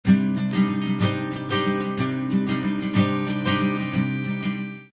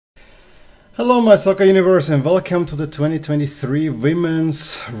Hello my soccer universe and welcome to the 2023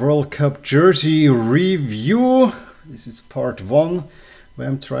 Women's World Cup jersey review. This is part 1 where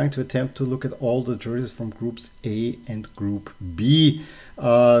I'm trying to attempt to look at all the jerseys from groups A and group B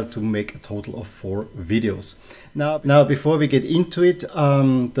to make a total of 4 videos. Now before we get into it,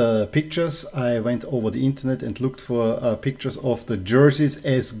 the pictures, I went over the internet and looked for pictures of the jerseys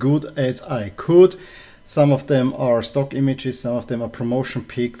as good as I could. Some of them are stock images, some of them are promotion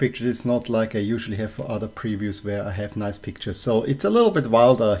pictures. It's not like I usually have for other previews where I have nice pictures. So it's a little bit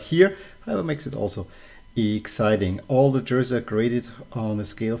wilder here, however makes it also exciting. All the jerseys are graded on a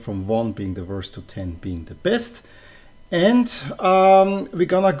scale from 1 being the worst to 10 being the best. And we're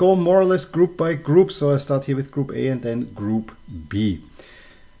gonna go more or less group by group. So I start here with group A and then group B.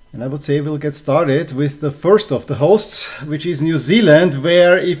 And I would say we'll get started with the first of the hosts, which is New Zealand,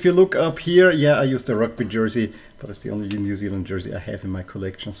 where if you look up here, yeah, I used a rugby jersey, but it's the only New Zealand jersey I have in my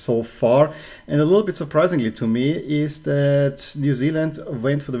collection so far. And a little bit surprisingly to me is that New Zealand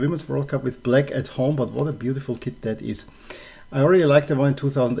went for the Women's World Cup with black at home, but what a beautiful kit that is. I already liked the one in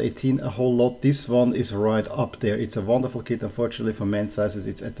 2018 a whole lot. This one is right up there. It's a wonderful kit. Unfortunately for men's sizes,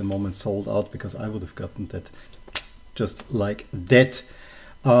 it's at the moment sold out because I would have gotten that just like that.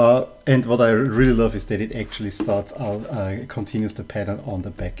 And what I really love is that it actually starts out, continues the pattern on the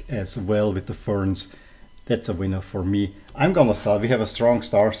back as well with the ferns. That's a winner for me. I'm gonna start. We have a strong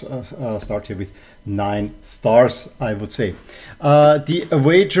start here with 9 stars, I would say. The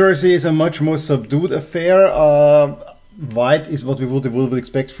away jersey is a much more subdued affair. White is what we would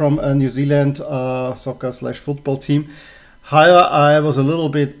expect from a New Zealand soccer/football team. However, I was a little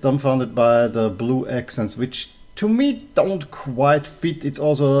bit dumbfounded by the blue accents, which to me don't quite fit. It's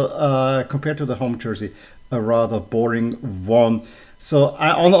also compared to the home jersey a rather boring one. So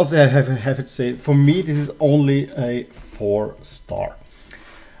I honestly have to say, for me this is only a 4-star.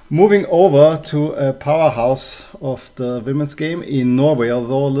 Moving over to a powerhouse of the women's game in Norway,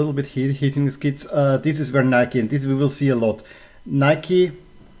 although a little bit hitting the skids. This is where Nike, and this we will see a lot. Nike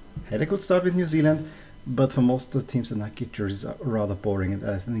had a good start with New Zealand, but for most of the teams, the Nike jerseys are rather boring, and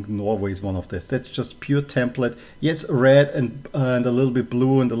I think Norway is one of this. That's just pure template. Yes, red and a little bit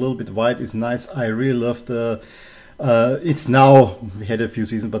blue and a little bit white is nice. I really love the. It's now, we had a few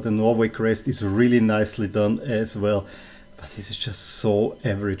seasons, but the Norway crest is really nicely done as well. But this is just so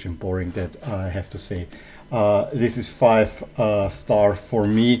average and boring that I have to say. This is 5-star for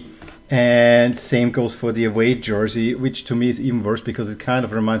me. And same goes for the away jersey, which to me is even worse because it kind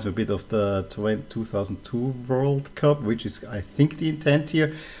of reminds me a bit of the 2002 World Cup, which is, I think, the intent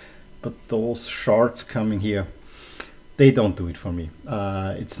here. But those shorts coming here, they don't do it for me.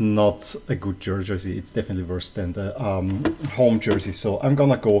 It's not a good jersey. It's definitely worse than the home jersey. So I'm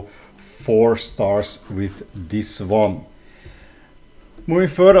gonna go 4 stars with this one. Moving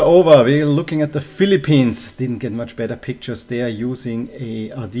further over, we're looking at the Philippines. Didn't get much better pictures. They are using a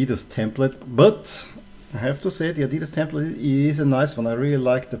Adidas template, but I have to say the Adidas template is a nice one. I really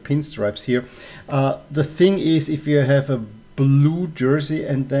like the pinstripes here. The thing is, if you have a blue jersey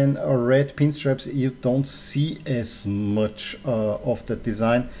and then a red pinstripes, you don't see as much of that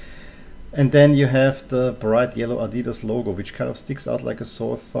design. And then you have the bright yellow Adidas logo, which kind of sticks out like a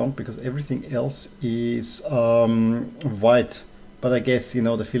sore thumb because everything else is white. But I guess, you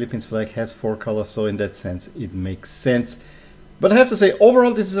know, the Philippines flag has 4 colors, so in that sense it makes sense. But I have to say,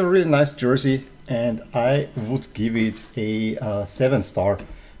 overall this is a really nice jersey and I would give it a 7-star. I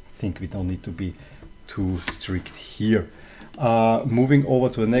think we don't need to be too strict here. Moving over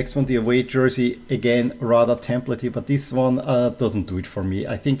to the next one, the away jersey, again rather templatey, but this one doesn't do it for me.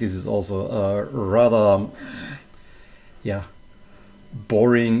 I think this is also a rather, yeah,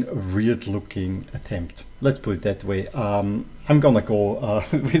 boring, weird looking attempt. Let's put it that way. I'm gonna go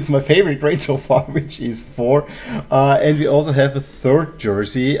with my favorite grade so far, which is 4. And we also have a third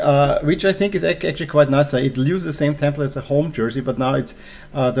jersey, which I think is actually quite nice. It uses the same template as a home jersey, but now it's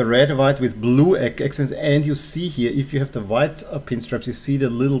the red white with blue accents. And you see here, if you have the white pinstripes, you see it a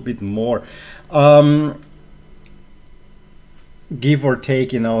little bit more. Give or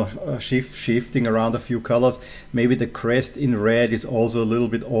take, you know, shifting around a few colors. Maybe the crest in red is also a little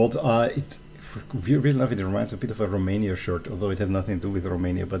bit odd. It's really enough, it reminds a bit of a Romania shirt, although it has nothing to do with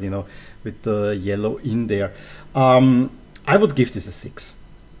Romania, but you know, with the yellow in there. I would give this a 6.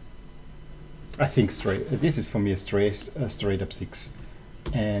 I think this is for me a straight up 6.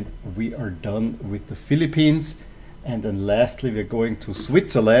 And we are done with the Philippines. And then lastly, we're going to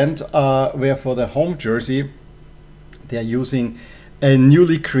Switzerland, where for the home jersey, they are using a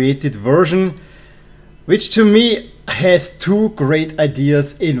newly created version, which to me has 2 great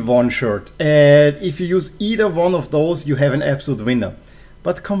ideas in one shirt. And if you use either one of those, you have an absolute winner.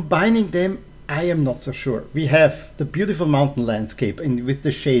 But combining them I am not so sure. We have the beautiful mountain landscape and with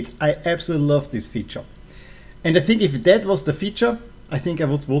the shades. I absolutely love this feature. And I think if that was the feature, I think I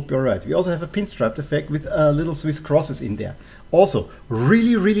would be alright. We also have a pinstripe effect with little Swiss crosses in there. Also,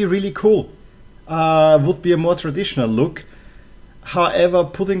 really cool. Would be a more traditional look. However,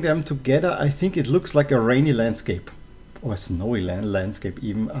 putting them together, I think it looks like a rainy landscape. Or a snowy landscape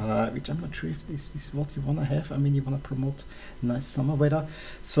even, which I'm not sure if this is what you want to have. I mean, you want to promote nice summer weather.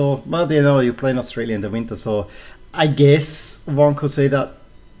 So, well, you know, you play in Australia in the winter, so I guess one could say that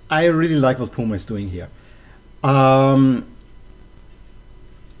I really like what Puma is doing here.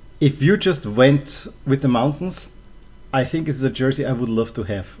 If you just went with the mountains, I think it's a jersey I would love to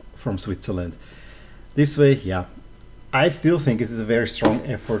have from Switzerland. This way, yeah, I still think this is a very strong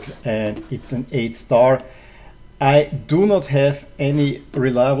effort and it's an 8-star. I do not have any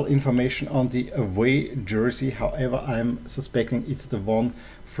reliable information on the away jersey. However, I'm suspecting it's the one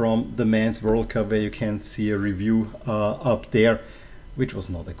from the Men's World Cup where you can see a review up there, which was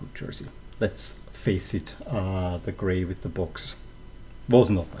not a good jersey. Let's face it, the gray with the box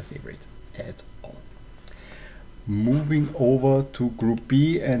was not my favorite at all. Moving over to Group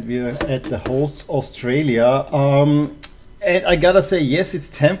B, and we're at the hosts Australia. And I gotta say, yes, it's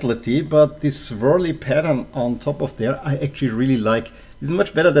templatey, but this swirly pattern on top of there, I actually really like. It's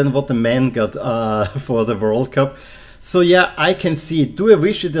much better than what the men got for the World Cup. So yeah, I can see it. Do I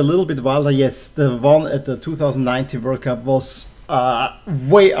wish it a little bit wilder? Yes, the one at the 2019 World Cup was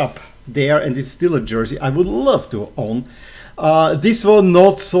way up there, and it's still a jersey I would love to own. This one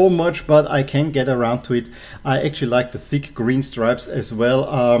not so much, but I can get around to it. I actually like the thick green stripes as well.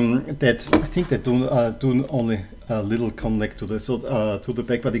 That I think they do only a little connect to the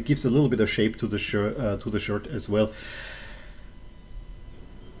back, but it gives a little bit of shape to the shirt as well.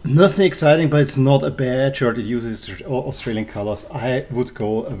 Nothing exciting, but it's not a bad shirt. It uses Australian colors. I would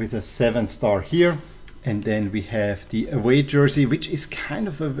go with a 7-star here. And then we have the away jersey, which is kind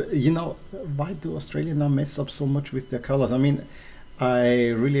of a, you know, why do Australia now mess up so much with their colors? I mean, I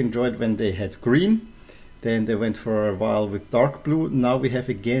really enjoyed when they had green, then they went for a while with dark blue. Now we have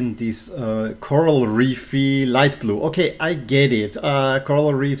again this coral reefy light blue. Okay, I get it.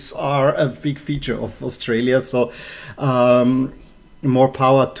 Coral reefs are a big feature of Australia, so more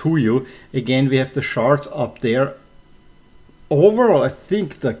power to you. Again, we have the shards up there. Overall, I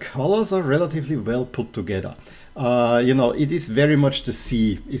think the colors are relatively well put together. You know, it is very much the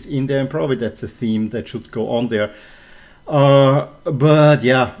sea is in there, and probably that's a theme that should go on there. But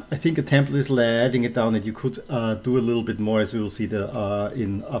yeah, I think the template is letting it down, and you could do a little bit more, as we will see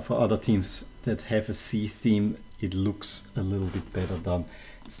for other teams that have a sea theme. It looks a little bit better done.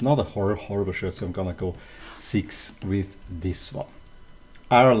 It's not a horrible shirt, so I'm gonna go 6 with this one.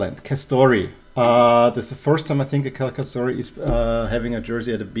 Ireland, Castori. That's the first time I think a Castori is having a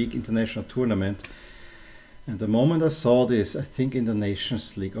jersey at a big international tournament. And the moment I saw this, I think in the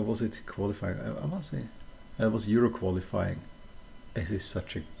Nations League, or was it qualifying? I want to say it was Euro qualifying. It is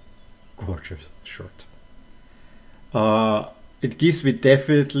such a gorgeous shirt. It gives me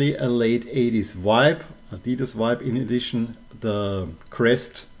definitely a late 80s vibe, Adidas vibe. In addition, the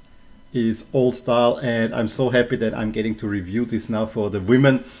crest is old style, and I'm so happy that I'm getting to review this now for the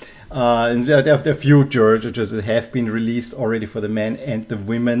women. And there are a few jerseys that have been released already for the men and the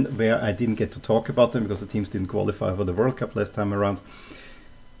women, where I didn't get to talk about them because the teams didn't qualify for the World Cup last time around.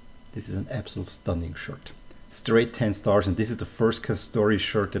 This is an absolute stunning shirt. Straight 10 stars, and this is the first Castori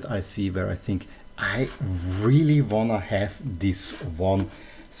shirt that I see where I think I really wanna have this one.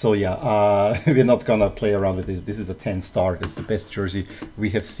 So yeah, we're not gonna play around with it. This is a 10-star. That's the best jersey we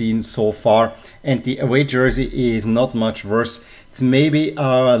have seen so far. And the away jersey is not much worse. It's maybe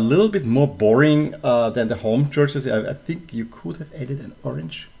a little bit more boring than the home jerseys. I think you could have added an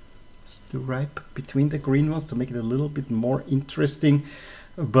orange stripe between the green ones to make it a little bit more interesting.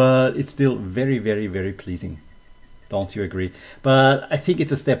 But it's still very, very, very pleasing. Don't you agree? But I think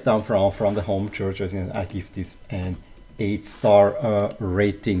it's a step down from the home jerseys, and I give this an 8-star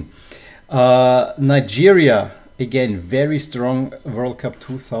rating. Nigeria, again, very strong World Cup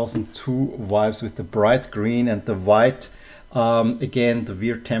 2002 vibes with the bright green and the white. Again, the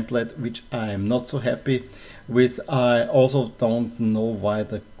weird template, which I am not so happy with. I also don't know why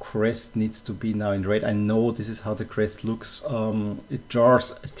the crest needs to be now in red. I know this is how the crest looks. It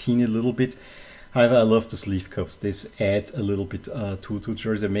jars a teeny little bit. However, I love the sleeve cuffs. This adds a little bit to the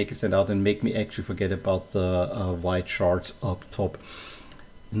jersey, make it stand out and make me actually forget about the white shards up top.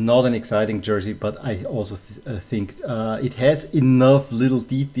 Not an exciting jersey, but I also think it has enough little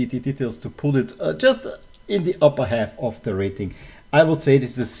details to put it just in the upper half of the rating. I would say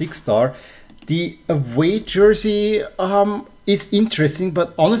this is a 6-star. The away jersey, is interesting,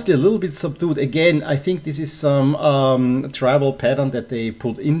 but honestly a little bit subdued. Again, I think this is some tribal pattern that they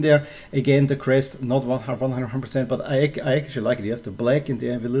put in there. Again, the crest not 100%, but I actually like it. You have the black in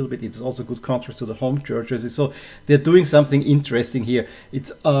there a little bit. It's also good contrast to the home jersey. So they're doing something interesting here.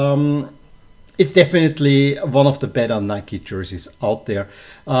 It's definitely one of the better Nike jerseys out there.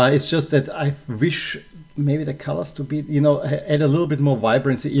 It's just that I wish maybe the colors to be, add a little bit more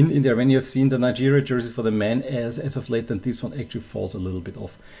vibrancy in there. When you have seen the Nigeria jersey for the men as of late, then this one actually falls a little bit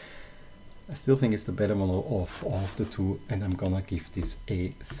off. I still think it's the better one of the two, and I'm gonna give this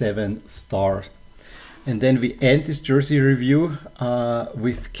a 7 star. And then we end this jersey review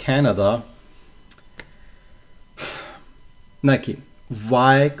with Canada. Nike,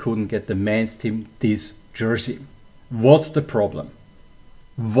 why couldn't get the men's team this jersey? What's the problem?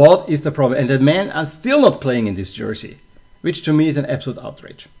 What is the problem? And the men are still not playing in this jersey, which to me is an absolute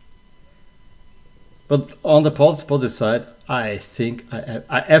outrage. But on the positive side, I think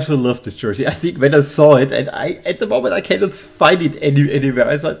I absolutely love this jersey. I think when I saw it, and at the moment I cannot find it anywhere,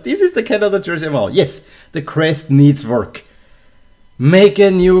 I thought this is the Canada jersey. Well, yes, the crest needs work. Make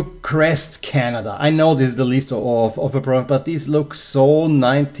a new crest, Canada. I know this is the least of a problem, but these look so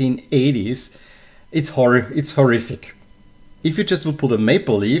 1980s. It's horrific. If you just would put a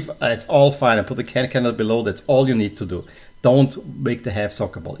maple leaf, it's all fine. And put the Canada below, that's all you need to do. Don't make the half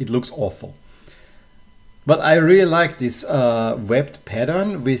soccer ball. It looks awful. But I really like this webbed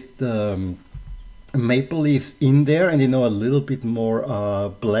pattern with the maple leaves in there, and a little bit more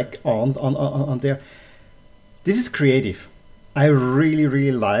black on there. This is creative. I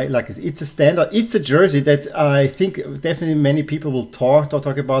really like it. It's a standard. It's a jersey that I think definitely many people will talk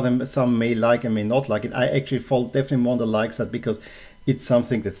about, and some may like and may not like it. I actually fall definitely more on the like side because it's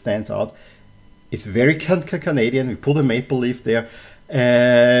something that stands out. It's very Canadian. We put a maple leaf there,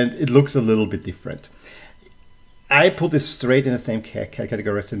 and it looks a little bit different. I put this straight in the same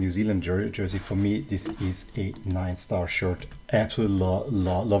category as the New Zealand jersey. For me, this is a 9-star shirt. Absolutely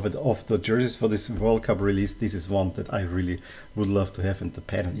love it. Of the jerseys for this World Cup release, this is one that I really would love to have, and the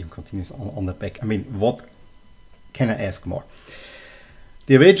pattern even continues on the back. I mean, what can I ask more?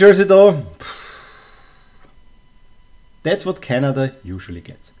 The away jersey though, that's what Canada usually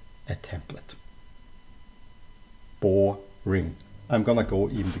gets, a template. Boring. I'm gonna go,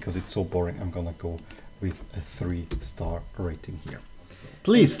 even because it's so boring, I'm gonna go with a 3-star rating here.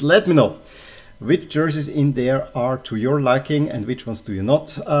 Please let me know which jerseys in there are to your liking and which ones do you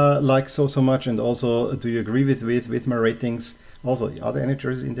not like so much, and also do you agree with my ratings? Also, are there any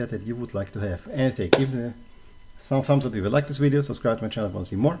jerseys in there that you would like to have? Anything, give me some thumbs up if you like this video, subscribe to my channel if you want to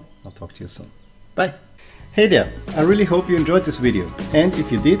see more. I'll talk to you soon. Bye! Hey there, I really hope you enjoyed this video, and if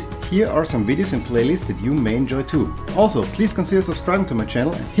you did, here are some videos and playlists that you may enjoy too. Also, please consider subscribing to my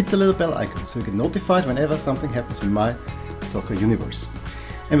channel and hit the little bell icon so you get notified whenever something happens in my soccer universe.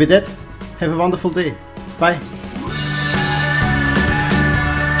 And with that, have a wonderful day. Bye!